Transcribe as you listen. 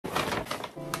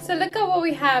So look at what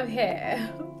we have here.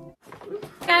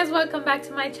 Guys, welcome back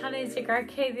to my channel. It's your girl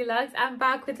Deluxe. I'm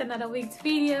back with another week's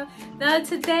video. Now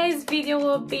today's video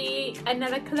will be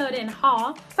another clothing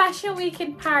haul. Fashion Week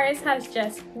in Paris has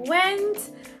just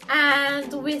went,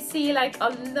 and we see like a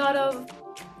lot of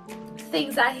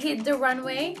things that hit the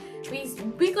runway.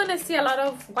 We're gonna see a lot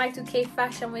of Y2K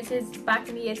fashion, which is back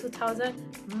in the year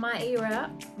 2000. My era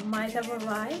might have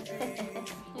arrived.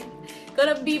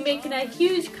 Gonna be making a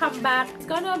huge comeback. It's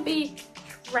gonna be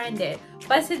trended.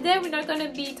 But today we're not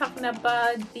gonna be talking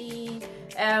about the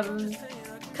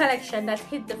collection that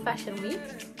hit the fashion week,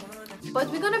 but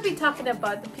we're gonna be talking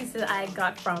about the pieces I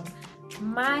got from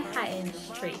my high-end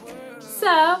street.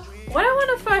 So what I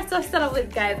want to first start off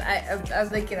with, guys, I'm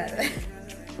looking at it.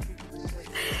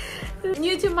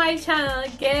 New to my channel,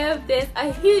 give this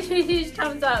a huge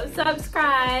thumbs up,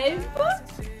 subscribe,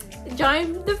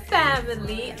 join the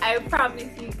family. I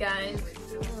promise you guys,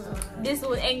 this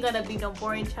one ain't gonna be no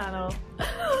boring channel.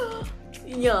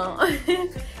 Yo.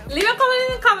 Leave a comment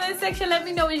in the comment section, let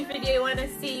me know which video you want to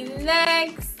see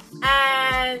next,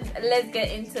 and let's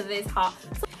get into this haul.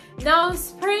 Now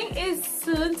spring is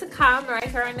soon to come,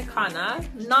 right around the corner.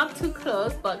 Not too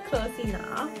close, but close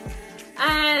enough.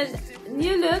 And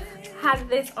New Look had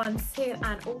this on sale,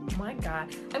 and oh my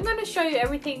god, I'm gonna show you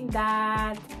everything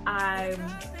that I'm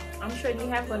showing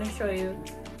you. I'm gonna show you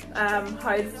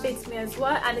how it fits me as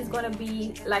well, and it's gonna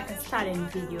be like a styling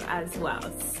video as well.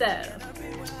 So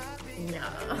yeah.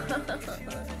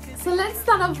 So let's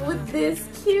start off with this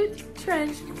cute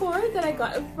trench coat that I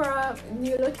got from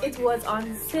New Look. It was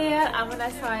on sale, and when I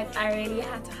saw it, I really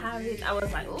had to have it. I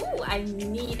was like, oh, I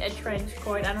need a trench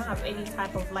coat. I don't have any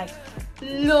type of like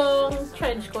long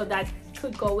trench coat that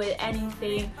could go with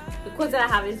anything. The coat that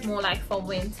I have is more like for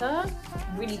winter,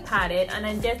 really padded, and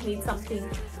I just need something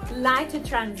light to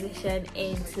transition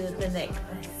into the next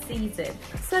season.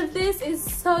 So this is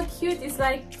so cute. It's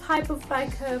like type of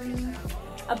like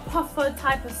a puffer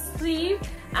type of sleeve,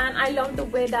 and I love the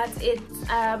way that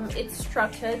it's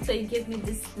structured, so it gives me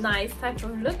this nice type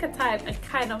of look, a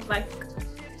kind of like,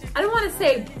 I don't want to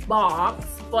say box,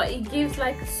 but it gives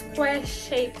like a square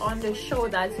shape on the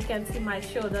shoulders. You can see my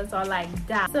shoulders are like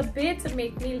that. It's a bit to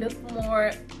make me look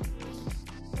more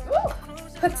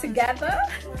put together.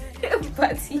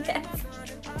 But yes.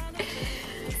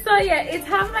 So yeah, it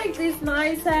has like this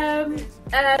nice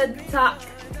dark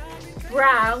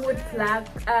brown with black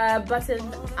button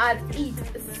at each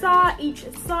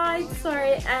side,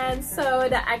 sorry, and so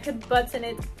that I could button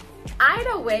it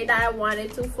either way that I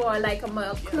wanted to for like a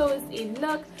more closed-in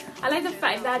look. I like the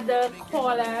fact that the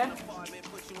collar,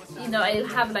 you know, it'll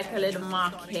have like a little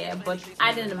mark here, but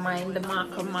I didn't mind the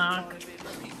mark.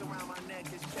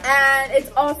 And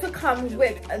it also comes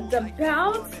with the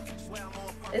belt.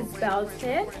 It's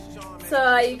belted,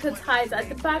 so you could tie it at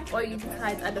the back or you can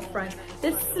tie it at the front.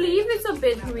 The sleeve is a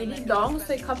bit really long,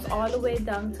 so it comes all the way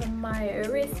down to my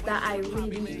wrist, that I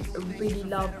really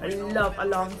love a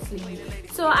long sleeve.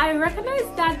 So I recognize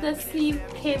that the sleeve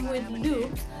came with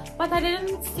loops, but I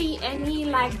didn't see any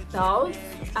like belts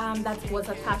that was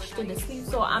attached to the sleeve,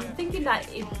 so I'm thinking that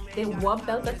if they were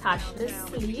belt attached to the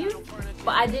sleeve,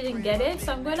 but I didn't get it,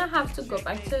 so I'm gonna have to go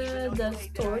back to the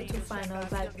store to find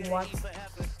out like what's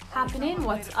happening,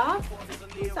 what's up.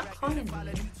 Who's that calling me?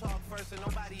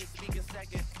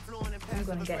 I'm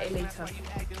gonna get it later.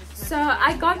 So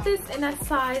I got this in a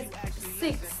size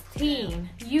 16,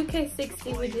 UK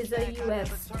 16, which is a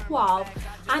US 12,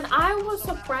 and I was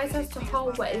surprised as to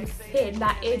how well it fit.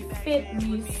 That it fit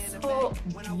me so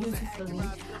beautifully.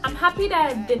 I'm happy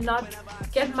that I did not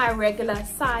get my regular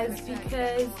size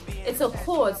because it's a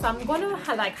coat, so I'm gonna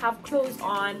have clothes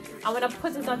on, and when I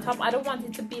put it on top, I don't want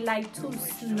it to be like too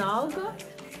snug,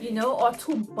 you know, or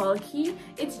too bulky.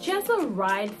 It's just a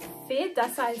right fit.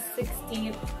 That size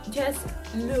 16 just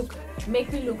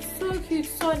make me look so cute,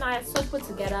 so nice, so put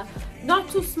together, not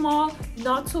too small,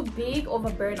 not too big,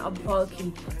 overbearing or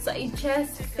bulky. So it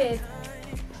just fits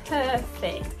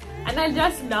perfect, and I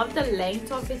just love the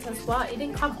length of it as well. It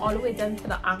didn't come all the way down to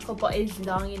the ankle, but it's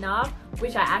long enough,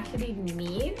 which I actually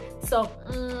need. So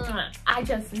I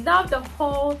just love the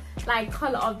whole like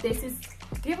color of this. It's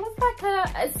give us like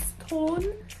a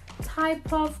stone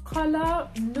type of color,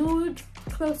 nude,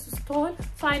 close to stone,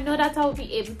 so I know that I'll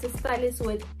be able to style this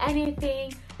with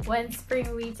anything when spring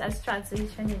reaches,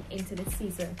 transitioning into the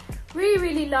season.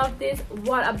 Really love this.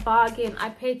 What a bargain. I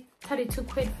paid 32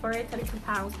 quid for it, 32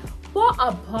 pounds. What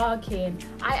a bargain.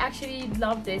 I actually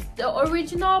love this. The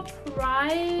original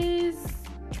price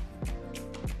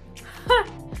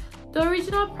the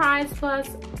original price was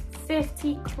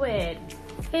 50 quid.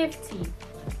 50.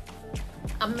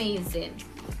 Amazing.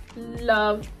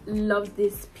 love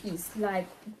this piece. Like,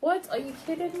 what, are you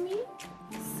kidding me?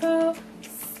 So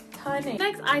stunning.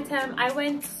 Next item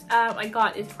I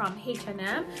got it from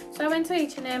H&M. So I went to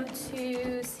H&M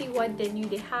to see what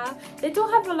they have. They do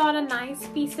have a lot of nice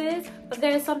pieces, but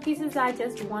there are some pieces I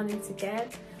just wanted to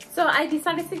get. So I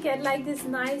decided to get like this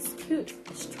nice cute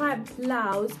striped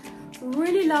blouse.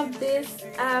 Really love this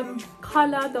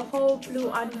color, the whole blue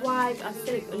and white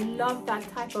aesthetic. Love that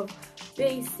type of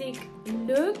basic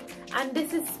look, and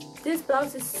this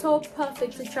blouse is so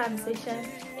perfect to transition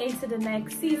into the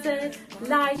next season.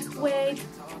 Lightweight,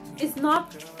 it's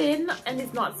not thin and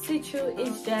it's not see-through,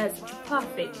 it's just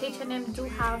perfect. H&M do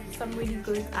have some really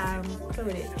good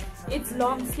clothing. It's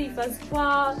long sleeve as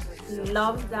well,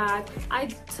 love that. I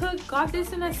got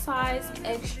this in a size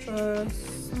extra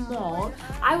small.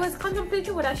 I was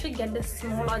contemplating whether I should get the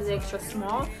small or the extra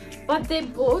small, but they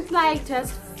both like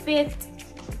just fit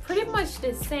pretty much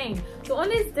the same. The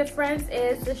only difference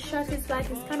is the shirt is like,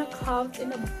 it's kind of curved in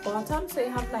the bottom, so you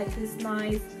have like this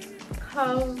nice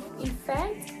curve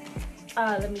effect.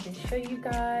 Let me just show you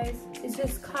guys. It's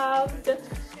just curved,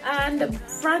 and the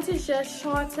front is just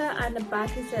shorter and the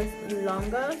back is just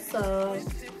longer, so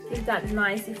it's that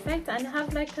nice effect, and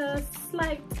have like a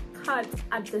slight cut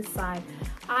at the side.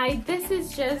 This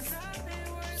is just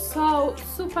so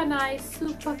super nice,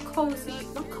 super cozy,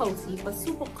 not cozy but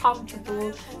super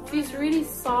comfortable. Feels really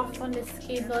soft on the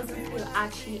skin, doesn't feel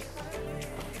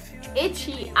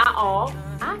itchy at all.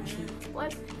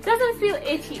 Doesn't feel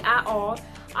itchy at all.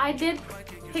 I did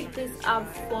pick this up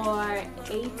for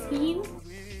 18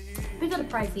 because of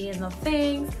the pricey and of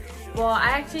things, but I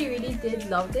actually really did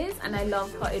love this, and I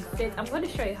love how it fits. I'm going to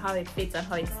show you how it fits and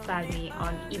how it styles me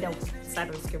on either side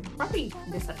of the screen, probably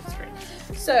this side of the screen.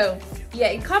 So yeah,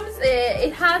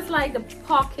 it has like the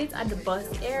pocket at the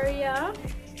bust area,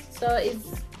 so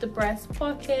it's the breast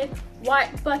pocket,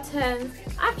 white buttons.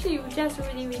 Actually just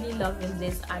really loving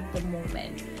this at the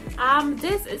moment.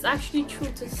 This is actually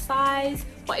true to size,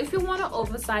 but if you want an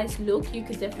oversized look, you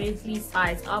could definitely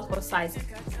size up or size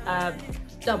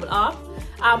double up,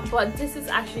 but this is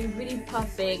actually really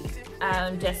perfect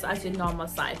just as your normal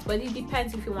size. But it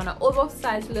depends if you want an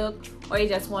oversized look or you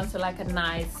just want to like a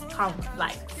nice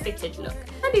like fitted look.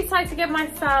 I decided to get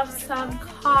myself some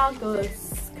cargo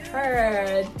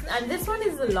skirt, and this one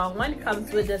is a long one. It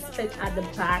comes with a slit at the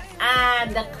back,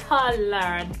 and the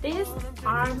color, this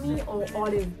army or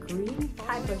olive green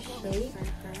type of shade,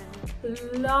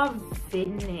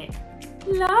 loving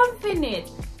it.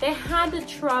 They had the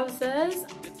trousers,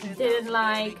 didn't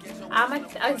like.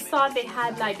 I saw they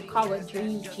had like the cargo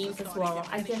jeans as well.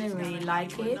 I didn't really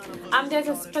like it. There's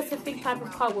a specific type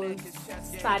of cargo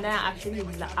style that I actually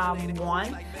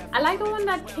want. I like the one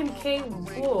that Kim K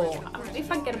wore.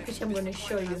 If I get a picture, I'm going to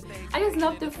show you. I just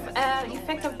love the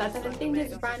effect of that, and I think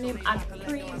this brand name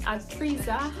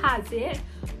Atriza has it,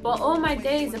 but oh my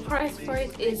days, the price for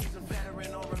it is,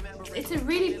 it's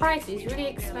really pricey, it's really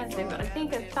expensive. I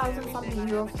think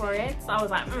 €1,000-something for it. So I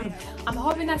was like, I'm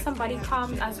hoping that somebody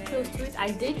comes as close to it.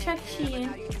 I did check Shein.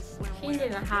 Shein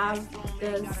didn't have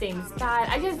the same style.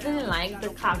 I just didn't like the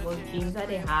cargo jeans that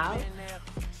they have.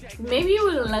 Maybe it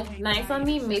would look nice on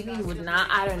me, maybe it would not,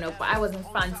 I don't know, but I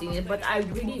wasn't fancying it. But I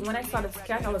really, when I saw the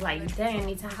skirt, I was like, dang, I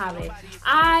need to have it.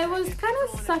 I was kind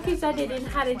of sucky that they didn't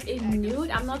have it in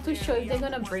nude. I'm not too sure if they're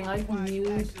gonna bring out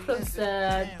nude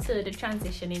closer to the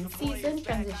transitioning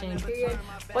period,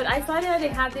 but I saw that they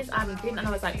had this green, and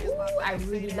I was like, ooh, I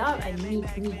really love, I need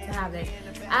to have it.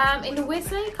 In the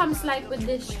waistline, it comes like with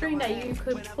this string that you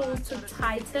could pull to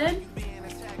tighten.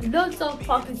 Lots of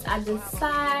pockets at the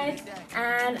side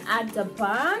and at the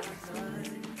back.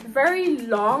 Very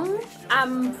long. I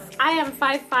am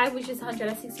 5'5", which is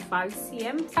 165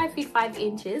 cm, 5 feet 5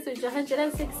 inches, which is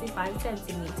 165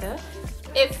 centimeters.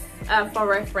 If for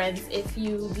reference, if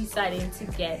you deciding to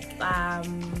get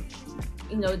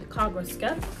you know, the cargo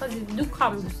skirt, because it do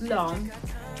comes long.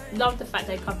 Love the fact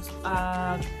that it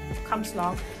comes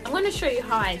long. I'm going to show you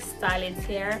how I style it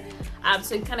here,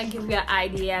 so it kind of give you an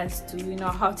idea as to, you know,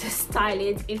 how to style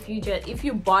it. If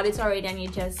you bought it already and you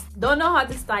just don't know how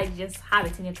to style it, just have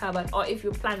it in your cupboard, or if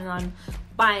you're planning on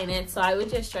buying it. So I will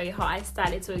just show you how I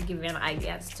style it, so it'll give you an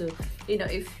idea as to, you know,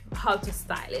 how to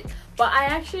style it. But I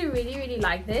actually really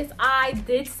like this. I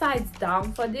did size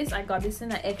down for this. I got this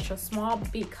in an extra small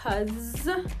because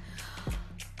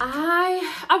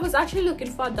I was actually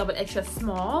looking for a double extra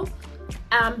small,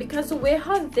 because the way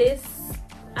how this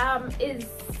is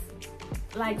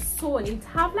like sewn, it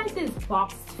have like this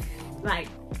box, like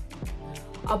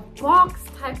a box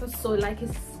type of sew, like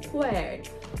it's squared,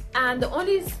 and the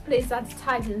only place that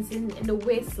tightens in the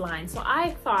waistline. So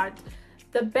I thought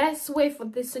the best way for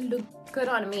this to look good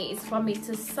on me is for me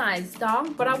to size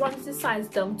down, but I wanted to size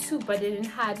down too, but they didn't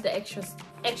have the extra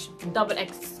double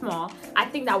X small. I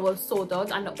think that was sold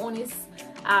out, and the only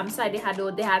size they had,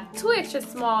 though, they had 2 extra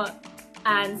small,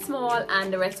 and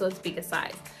the rest was bigger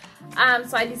size.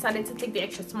 So I decided to take the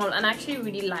extra small, and I actually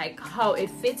really like how it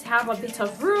fits. Have a bit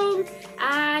of room,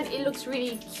 and it looks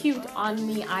really cute on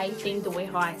me. I think the way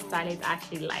how I style it, I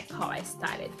actually like how I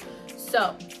style it.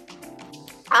 So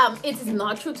it is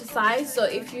not true to size, so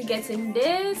if you're getting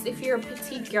this, if you're a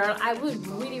petite girl, I would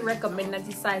really recommend that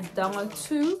you size down or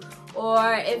 2,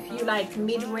 or if you like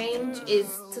mid-range, is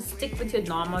to stick with your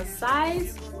normal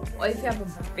size, or if you have a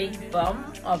big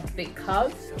bum or big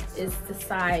calf, is to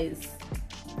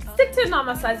stick to your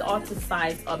normal size or to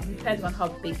size up, depends on how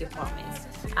big your bum is.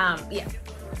 Yeah,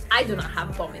 I do not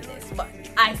have bum in this, but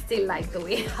I still like the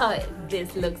way how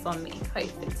this looks on me, how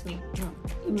it fits me.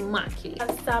 Immaculate. I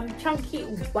have some chunky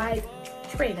white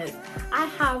trainers. I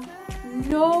have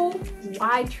no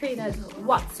white trainers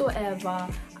whatsoever,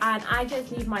 and I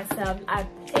just need myself a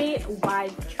plain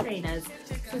white trainers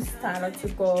to style to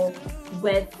go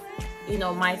with, you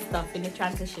know, my stuff in the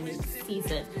transition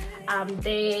season.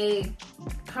 They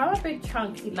come a bit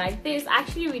chunky like this. I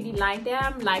actually really like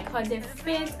them, like how they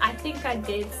fit. I think I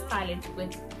did style it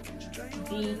with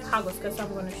the cargo skirt, so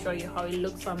I'm going to show you how it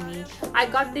looks on me. I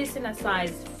got this in a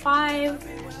size 5,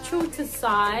 true to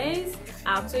size,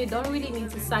 so you don't really need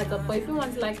to size up, but if you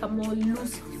want like a more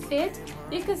loose fit,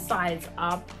 you can size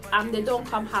up. They don't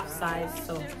come half size,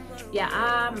 so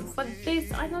yeah. For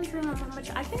this, I don't remember how much.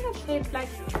 I think I paid like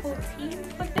 14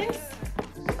 for this.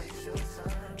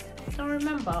 Don't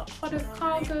remember. For the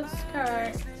cargo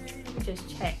skirt, let me just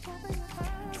check.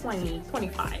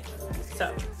 25.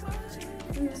 So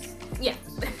yeah.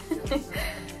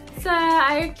 So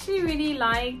I actually really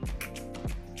like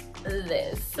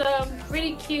this. So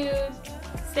really cute,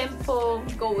 simple,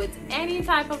 go with any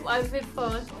type of outfit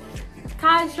for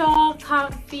casual,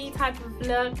 comfy type of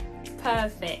look.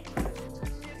 Perfect.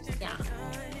 Yeah.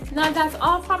 Now that's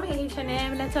all from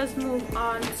H&M. Let us move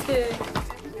on to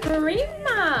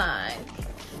Primark.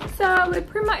 So with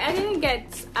Primark, I didn't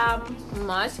get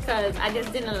much because I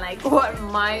just didn't like what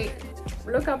my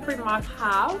look at Primark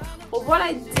have. But what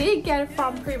I did get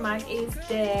from Primark is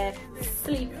the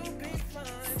sleep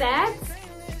sets,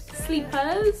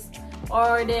 sleepers,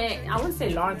 or the, I wouldn't say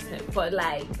lawn set, but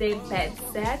like the bed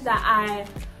set that I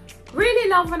really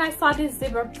love. When I saw this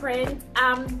zebra print,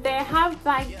 they had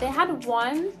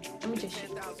one, let me just show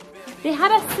you. They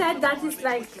had a set that is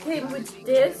like came with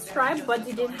this stripe, but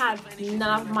they didn't have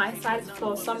none of my size.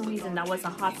 For some reason, that was a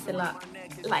hot seller.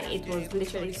 Like it was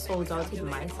literally sold out in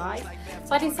my size,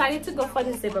 so I decided to go for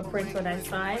the zebra print on that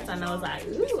size, and I was like,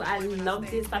 ooh, I love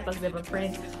this type of zebra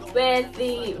print with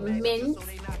the mint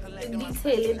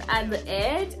detailing at the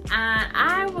edge, and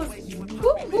I love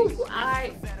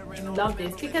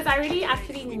this because I really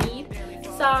actually need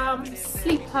some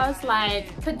sleepers,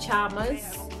 like pajama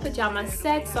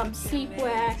set, some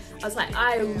sleepwear. I was like,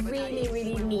 I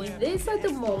really need this at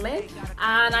the moment,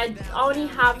 and I only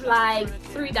have like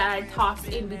 3 that I tossed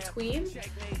in between,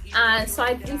 and so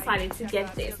I decided to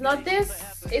get this. Now this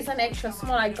is an extra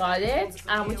small. I got it,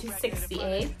 which is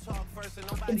 68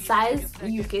 in size,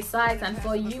 UK size, and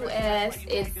for US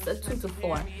it's a 2 to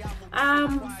 4.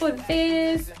 For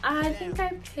this, I think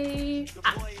I paid,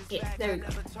 yeah, there we go,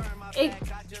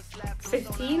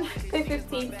 15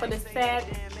 for the set.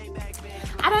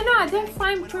 I don't know, I don't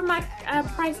find Primark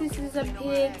prices is a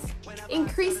bit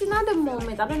increasing at the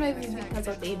moment. I don't know if it's because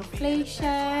of the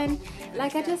inflation.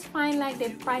 Like I just find like the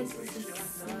prices is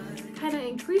kind of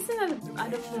increasing at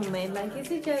the moment. Like, is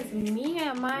it just me?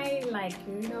 Am I like,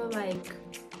 you know, like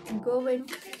going?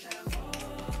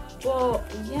 Well,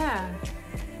 yeah.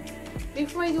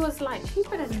 Before it was like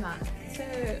cheaper than that. So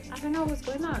I don't know what's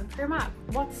going on. Primark,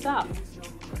 what's up?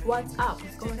 What's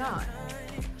going on?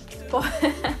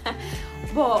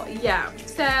 But yeah,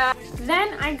 so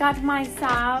then I got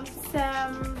myself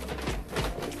some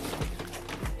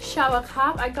shower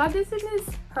cap. I got this in this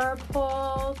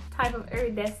purple type of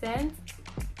iridescent,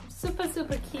 super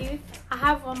cute. I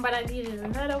have one, but I needed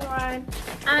another one,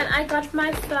 and I got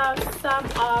myself some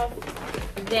of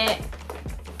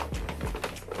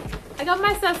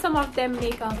them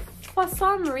makeup. For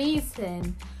some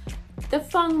reason, the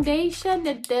foundation,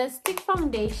 the stick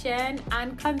foundation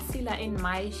and concealer in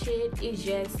my shade is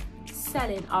just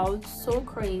selling out so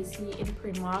crazy in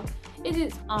Primark. It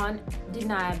is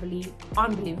undeniably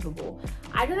unbelievable.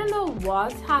 I don't know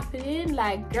what's happening.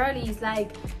 Like, girlies,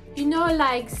 like, you know,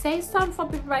 like, say something for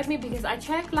people like me, because I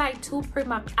checked like 2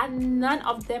 Primark and none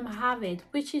of them have it,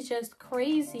 which is just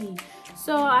crazy.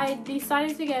 So I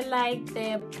decided to get like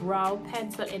the brow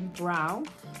pencil in brown,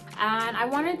 and I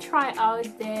want to try out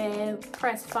the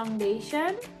pressed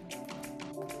foundation.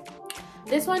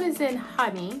 This one is in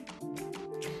honey,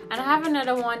 and I have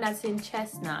another one that's in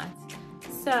chestnut.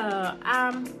 So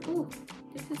ooh,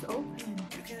 this is open.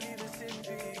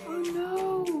 Oh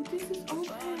no, this is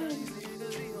open.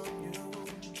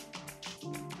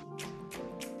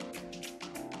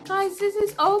 Guys, this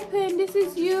is open. This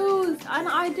is used, and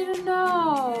I didn't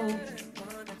know.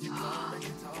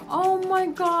 Oh my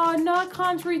god, no, I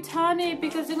can't return it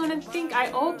because they're gonna think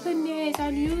I opened it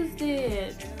and used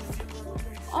it.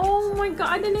 Oh my god,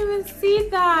 I didn't even see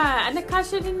that, and the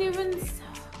cashier didn't even.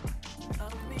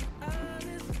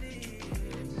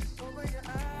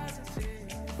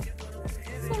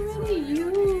 It's already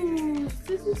used.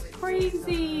 This is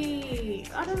crazy.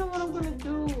 I don't know what I'm gonna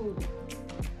do.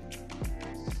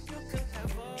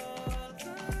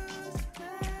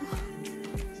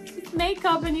 It's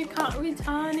makeup and you can't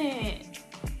return it.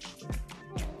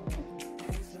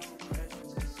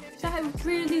 That is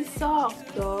really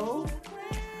soft though.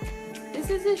 This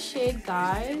is a shade,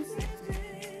 guys.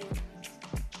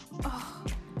 Oh,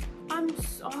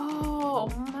 oh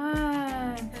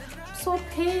man, I'm so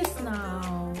pissed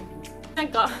now.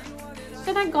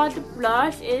 Then I got the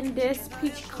blush in this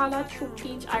peach color, True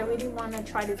Peach. I really want to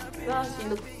try this blush. It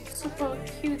looks super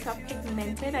cute and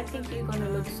pigmented. I think it's gonna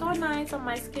look so nice on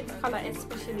my skin color,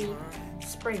 especially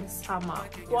spring summer.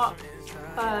 What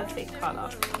perfect color.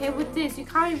 Okay, with this you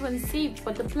can't even see,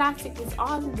 but the plastic is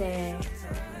on there.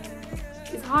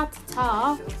 It's hard to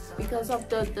tell because of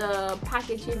the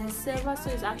packaging is silver, so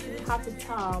it's actually hard to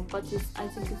tell, but it's,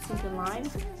 as you can see the line.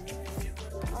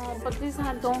 Oh, but this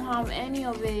I don't have any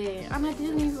of it, and I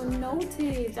didn't even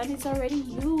notice, and it's already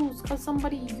used because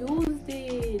somebody used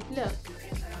it. Look.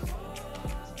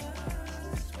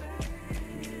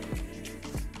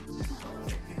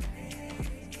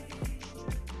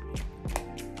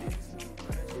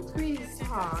 It's really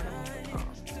hard.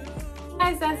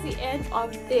 Guys, that's the end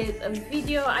of this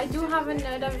video. I do have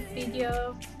another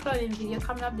video, clothing video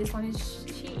coming up. This one is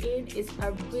Shein. It's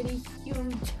a really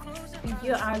huge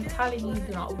video. I'm telling you,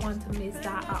 do not want to miss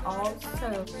that at all,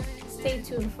 so stay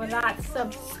tuned for that.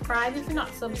 Subscribe if you're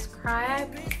not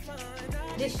subscribed.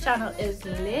 This channel is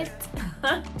lit.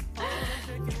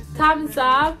 Thumbs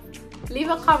up, leave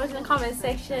a comment in the comment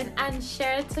section, and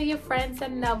share to your friends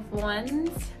and loved ones.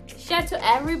 Share to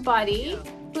everybody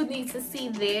who needs to see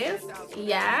this.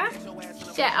 Yeah,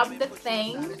 share up the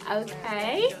thing.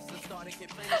 Okay,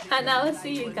 and I will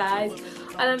see you guys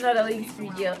on another week's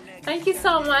video. Thank you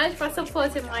so much for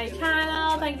supporting my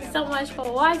channel. Thank you so much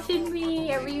for watching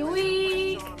me every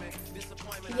week.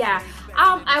 Yeah,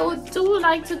 I would do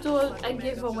like to do a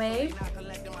giveaway,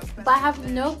 but I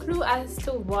have no clue as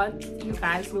to what you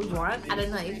guys would want. I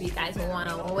don't know if you guys want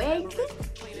a wig,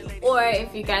 or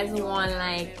if you guys want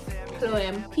like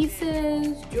clothing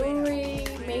pieces, jewelry,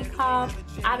 makeup.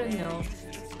 I don't know.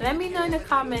 Let me know in the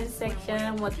comment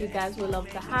section what you guys would love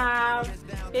to have.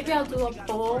 Maybe I'll do a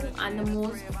poll, and the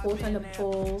most vote on the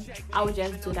poll, I will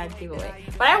just do that giveaway.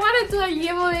 But I want to do a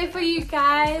giveaway for you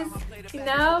guys, you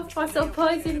know, for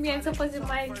supporting me and supporting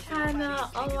my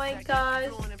channel. Oh my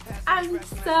gosh, I'm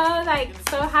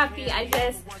so happy. I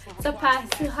just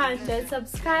surpassed 200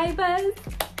 subscribers,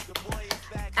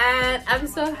 and I'm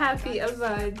so happy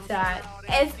about that.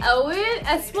 It's a win,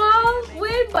 a small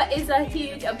win, but it's a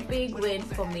big win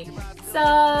for me. So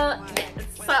yeah,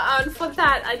 so for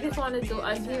that I just want to do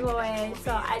a giveaway.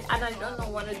 So I don't know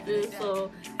what to do,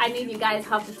 so I need you guys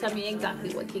help to tell me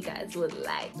exactly what you guys would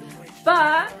like.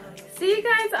 But see you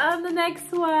guys on the next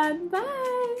one.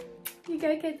 Bye. You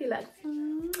gotta get Deluxe.